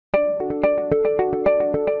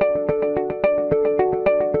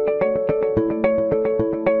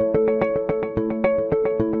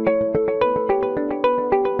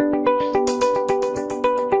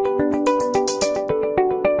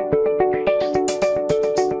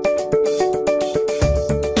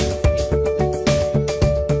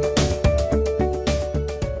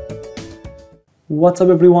What's up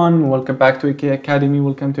everyone, welcome back to AK Academy,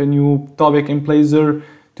 welcome to a new topic in Blazor.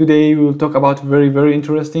 Today we will talk about a very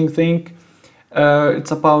interesting thing.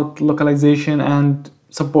 It's about localization and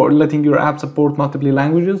letting your app support multiple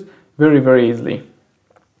languages very easily.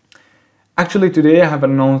 Actually today I have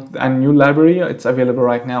announced a new library. It's available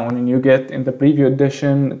right now on Nuget in the preview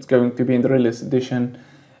edition. It's going to be in the release edition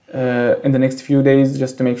in the next few days,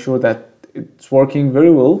 just to make sure that it's working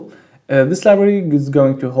very well. This library is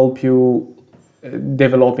going to help you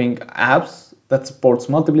developing apps that supports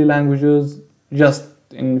multiple languages just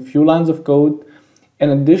in a few lines of code. In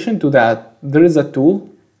addition to that, there is a tool,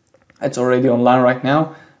 it's already online right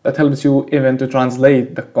now, that helps you even to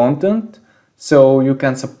translate the content, so you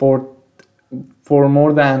can support for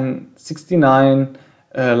more than 69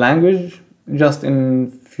 language just in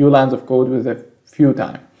few lines of code with a few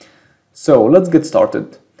time. So let's get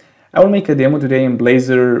started. I will make a demo today in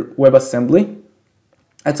Blazor WebAssembly.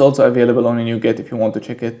 It's also available on Nuget if you want to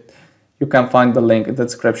check it. You can find the link in the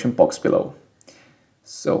description box below.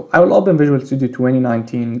 So I will open Visual Studio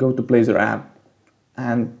 2019, go to Blazor app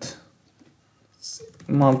and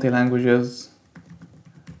MultiLanuages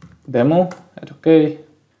demo, hit OK,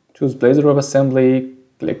 choose Blazor WebAssembly,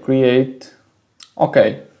 click create.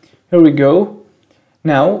 Okay, here we go.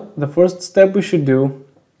 Now the first step we should do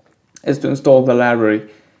is to install the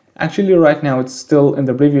library. Actually right now it's still in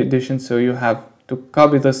the preview edition, so you have to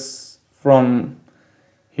copy this from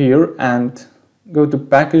here and go to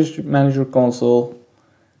package manager console,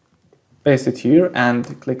 paste it here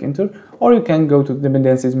and click enter, or you can go to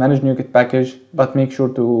dependencies, manage Nuget package, but make sure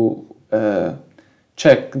to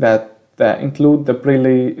check that include the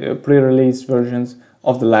pre-release versions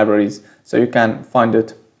of the libraries, so you can find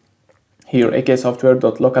it here,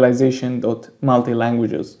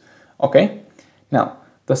 AKSoftware.Localization.MultiLanguages. Okay, now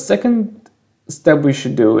the second step we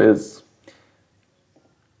should do is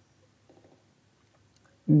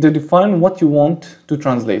to define what you want to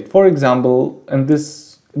translate. For example, in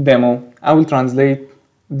this demo, I will translate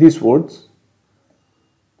these words.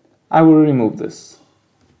 I will remove this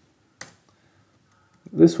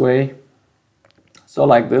way, so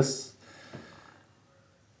like this.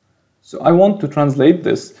 So I want to translate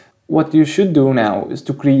this. What you should do now is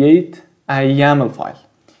to create a YAML file.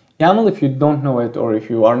 YAML, if you don't know it or if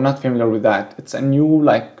you are not familiar with that, it's a new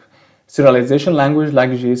serialization language like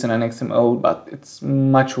JSON and XML, but it's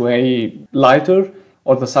much way lighter,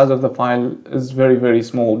 or the size of the file is very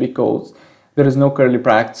small because there is no curly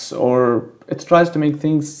brackets, or it tries to make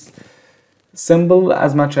things simple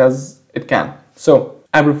as much as it can. So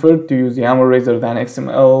I prefer to use YAML rather than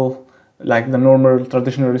XML, like the normal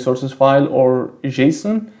traditional resources file, or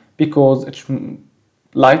JSON, because it's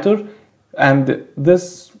lighter, and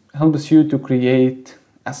this helps you to create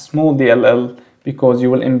a small DLL, because you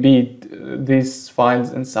will embed these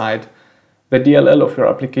files inside the DLL of your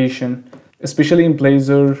application. Especially in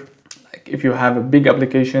Blazor, like if you have a big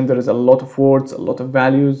application, there is a lot of words, a lot of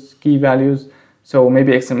values, key values, so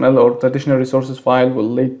maybe XML or traditional resources file will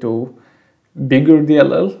lead to bigger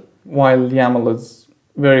DLL, while YAML is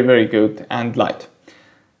very good and light.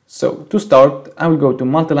 So to start, I will go to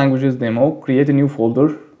MultiLanuages demo, create a new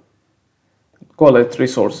folder, call it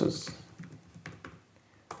resources.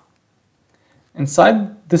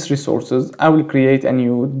 Inside this resources, I will create a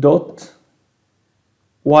new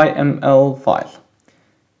 .yml file,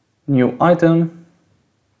 new item.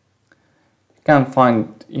 You can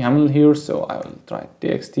find YAML here, so I will try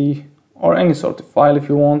txt or any sort of file if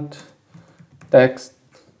you want. Text,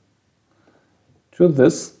 choose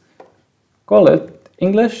this, call it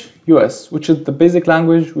English US, which is the basic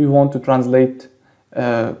language we want to translate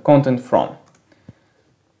content from.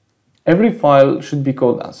 Every file should be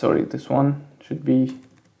called, this one should be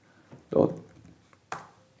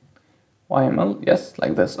 .yml, yes,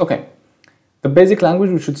 like this. Okay, the basic language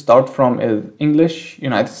we should start from is English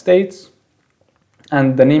United States,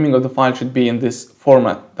 and the naming of the file should be in this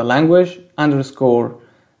format, the language underscore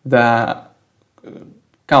the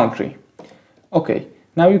country. Okay,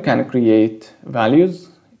 now you can create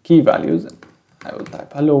values, key values. I will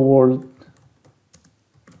type hello world,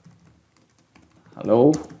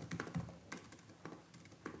 hello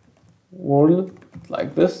world,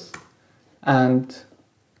 like this, and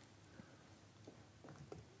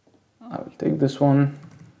I will take this one,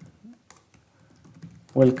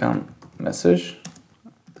 welcome message.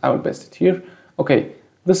 I will paste it here. Okay,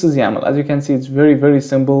 this is YAML. As you can see, it's very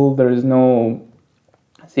simple. There is no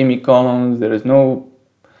semicolons, there is no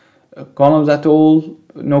columns at all,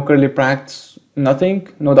 no curly brackets, nothing,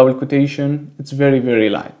 no double quotation. It's very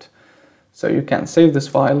light. So you can save this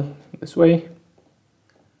file this way.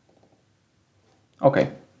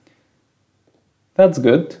 Okay, that's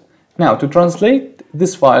good. Now to translate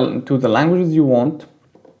this file into the languages you want,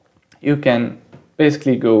 you can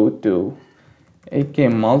basically go to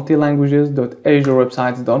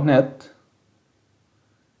AKMultiLanguages.AzureWebsites.net.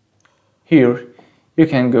 Here you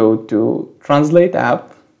can go to Translate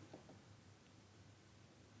App.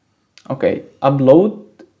 Okay, upload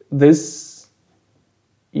this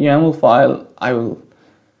YAML file. I will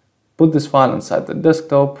put this file inside the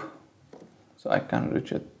desktop so I can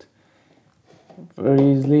reach it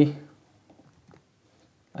very easily,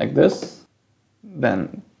 like this.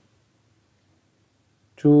 Then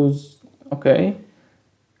choose OK,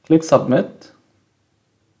 click Submit.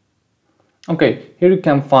 Okay, here you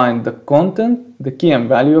can find the content, the key and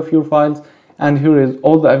value of your files, and here is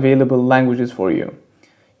all the available languages for you.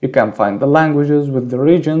 You can find the languages with the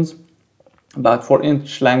regions, but for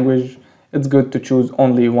each language it's good to choose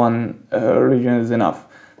only one region is enough.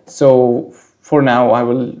 So for now I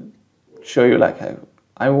will show you, like,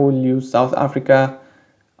 I will use South Africa,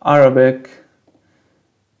 Arabic,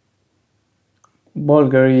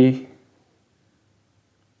 Bulgari,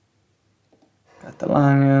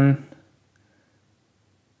 Catalanian,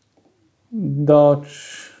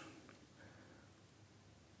 Dutch,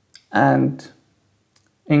 and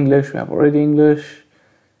English. We have already English,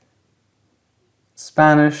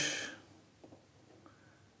 Spanish,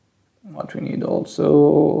 what we need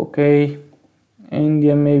also, okay,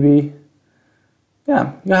 Indian maybe.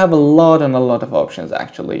 Yeah, you have a lot of options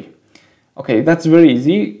actually. Okay, that's very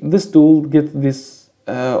easy. This tool gets this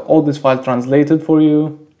all this file translated for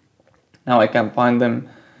you. Now I can find them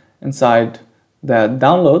inside the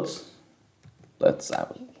downloads. I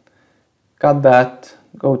will cut that,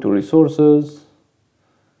 go to resources,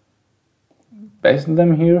 paste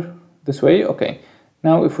them here this way. Okay,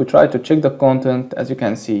 now if we try to check the content, as you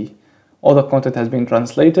can see, all the content has been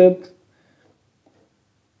translated.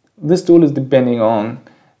 This tool is depending on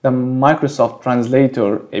the Microsoft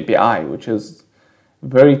Translator API, which is a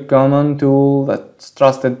very common tool that's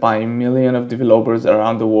trusted by millions of developers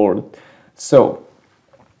around the world. So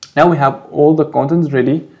now we have all the contents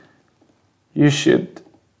ready. You should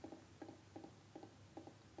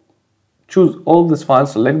choose all these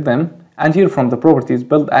files, select them, and here from the properties,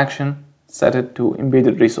 build action, set it to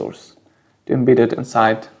embedded resource to embed it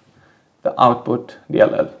inside the output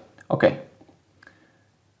DLL. Okay,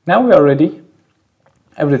 now we are ready.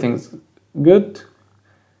 Everything's good.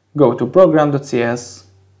 Go to program.cs.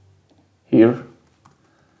 Here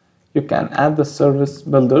you can add the service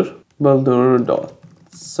builder,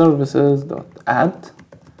 builder.services.add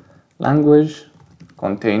language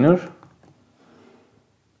container.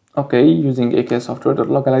 Okay, using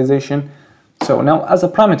AKSoftware.Localization. So now as a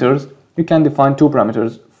parameters, you can define two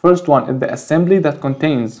parameters. First one is the assembly that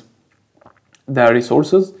contains the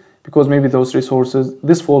resources, because maybe those resources,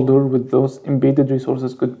 this folder with those embedded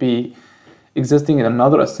resources could be existing in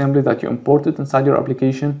another assembly that you imported inside your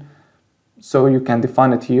application. So you can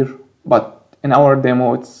define it here, but in our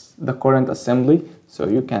demo it's the current assembly, so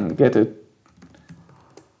you can get it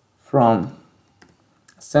from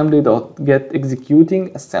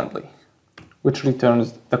assembly.getExecutingAssembly, which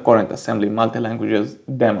returns the current assembly MultiLanuages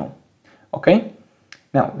demo. Okay,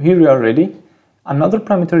 now here we are ready. Another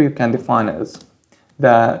parameter you can define is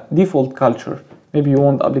the default culture. Maybe you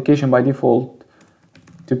want the application by default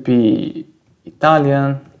to be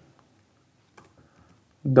Italian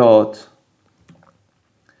dot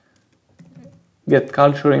get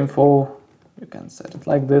culture info. You can set it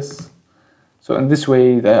like this. So in this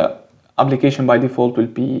way the application by default will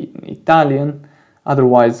be in Italian.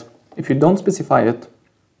 Otherwise, if you don't specify it,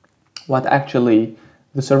 what actually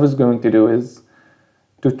the service is going to do is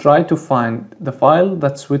to try to find the file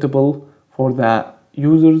that's suitable for the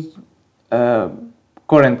user's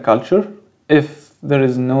current culture. If there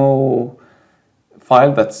is no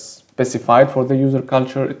file that's specified for the user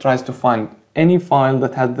culture, it tries to find any file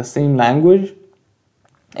that has the same language.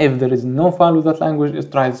 If there is no file with that language,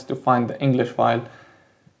 it tries to find the English file.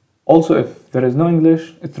 Also, if there is no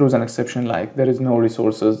English, it throws an exception like there is no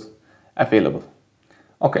resources available.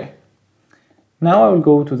 Okay, now I will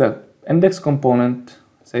go to the index component,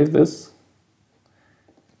 save this,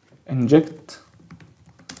 inject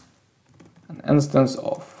an instance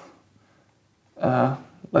of,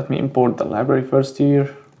 let me import the library first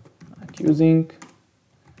here, like using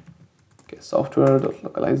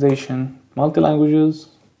AKSoftware.Localization.MultiLanguages.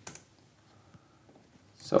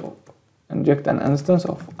 So inject an instance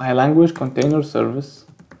of iLanguage container service,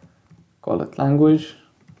 call it language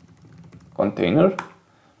container.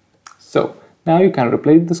 So now you can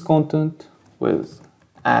replace this content with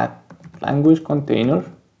add language container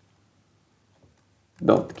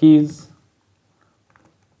dot keys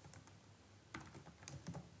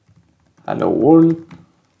hello world,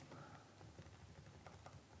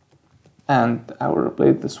 and I will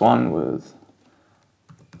replace this one with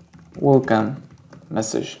welcome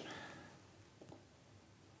message.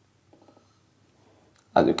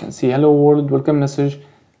 As you can see, hello world, welcome message.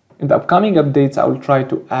 In the upcoming updates, I will try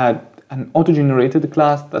to add an auto-generated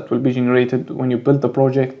class that will be generated when you build the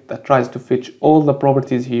project, that tries to fetch all the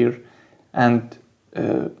properties here and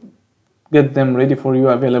get them ready for you,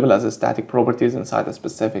 available as a static properties inside a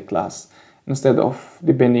specific class, instead of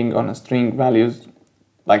depending on a string values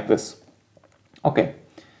like this. Okay,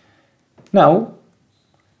 now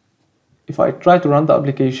if I try to run the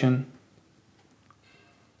application,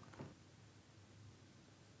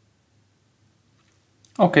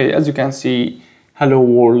 okay, as you can see, hello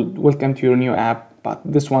world, welcome to your new app, but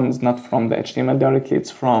this one is not from the HTML directly, it's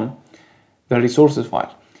from the resources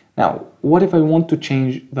file. Now, what if I want to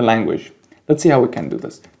change the language? Let's see how we can do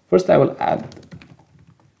this. First, I will add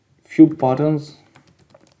a few buttons.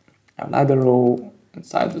 I will add a row.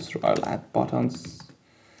 Inside this row, I will add buttons.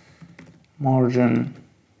 Margin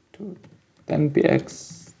to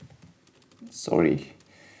 10px. Sorry.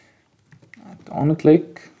 Add on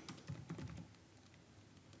click.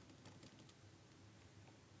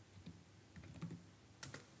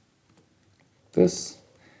 This.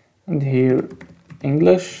 And here,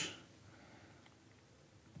 English.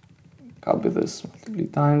 Copy this multiple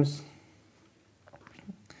times.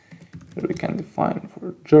 Here we can define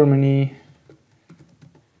for Germany,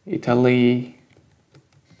 Italy,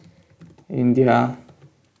 India.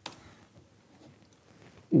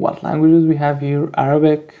 What languages we have here?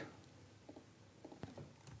 Arabic,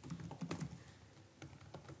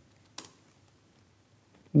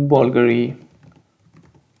 Bulgari,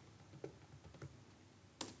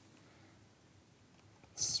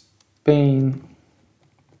 Spain,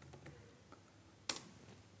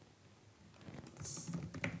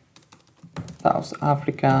 South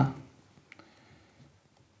Africa.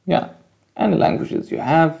 Yeah, any languages you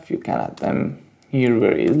have, you can add them here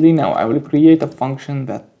very easily. Now I will create a function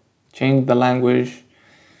that change the language.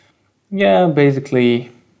 Yeah,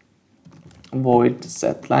 basically void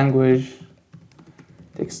set language,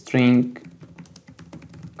 take string,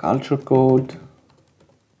 culture code,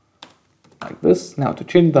 like this. Now to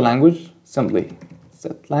change the language, simply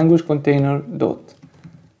set language container dot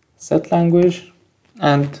set language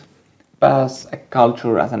and pass a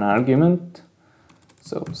culture as an argument.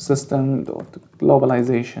 So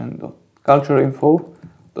system.globalization.culture info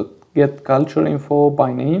get culture info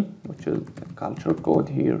by name, which is the culture code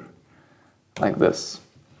here, like this.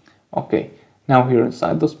 Okay, now here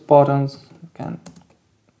inside those buttons, you can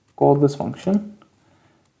call this function,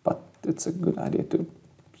 but it's a good idea to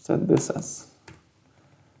set this as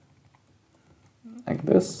like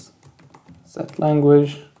this, set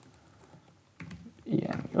language,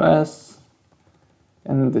 enus,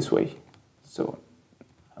 and this way. So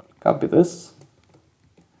I'll copy this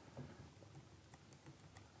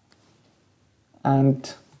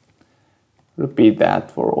and repeat that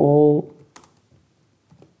for all.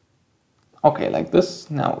 Okay, like this.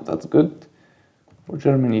 Now that's good. For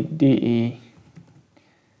Germany, DE,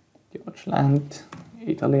 Deutschland,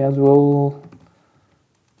 Italy as well,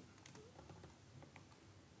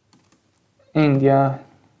 India,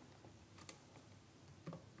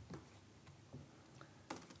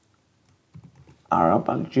 Arab,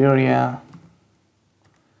 Algeria,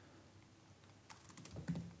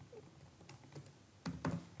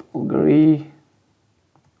 Bulgaria,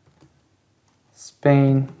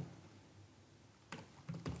 Spain,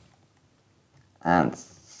 and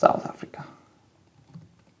South Africa.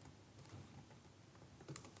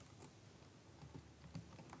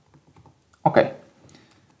 Okay,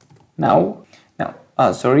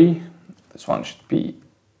 sorry, this one should be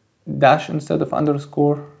dash instead of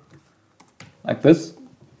underscore, like this.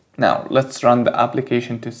 Now let's run the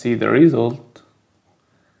application to see the result.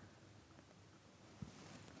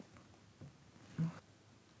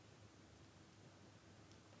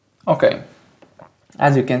 Okay,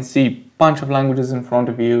 as you can see, bunch of languages in front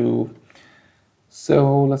of you.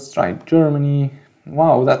 So let's try Germany.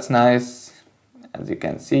 Wow, that's nice. As you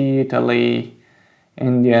can see, Italy,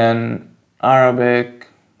 Indian, Arabic,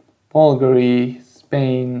 Bulgari,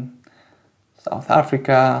 Spain, South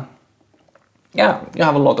Africa. Yeah, you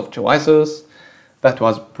have a lot of choices. That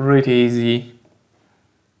was pretty easy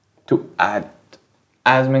to add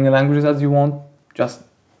as many languages as you want. Just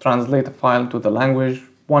translate a file to the language,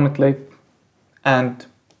 one click, and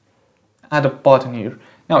add a button here.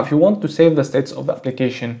 Now, if you want to save the states of the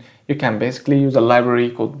application, you can basically use a library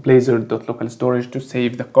called Blazor.Localization to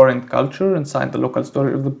save the current culture inside the local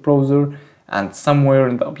storage of the browser, and somewhere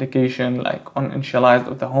in the application, like on initialize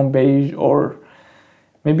of the home page, or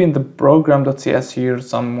maybe in the program.cs here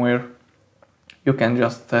somewhere, you can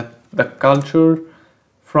just set the culture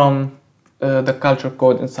from the culture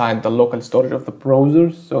code inside the local storage of the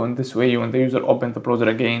browser. So in this way, when the user opens the browser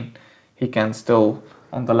again, he can still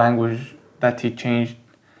on the language that he changed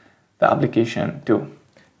the application to.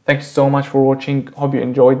 Thanks so much for watching. Hope you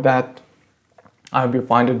enjoyed that. I hope you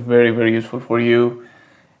find it very, very useful for you.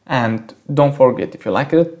 And don't forget, if you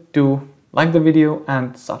like it, to like the video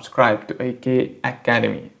and subscribe to AK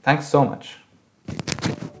Academy. Thanks so much.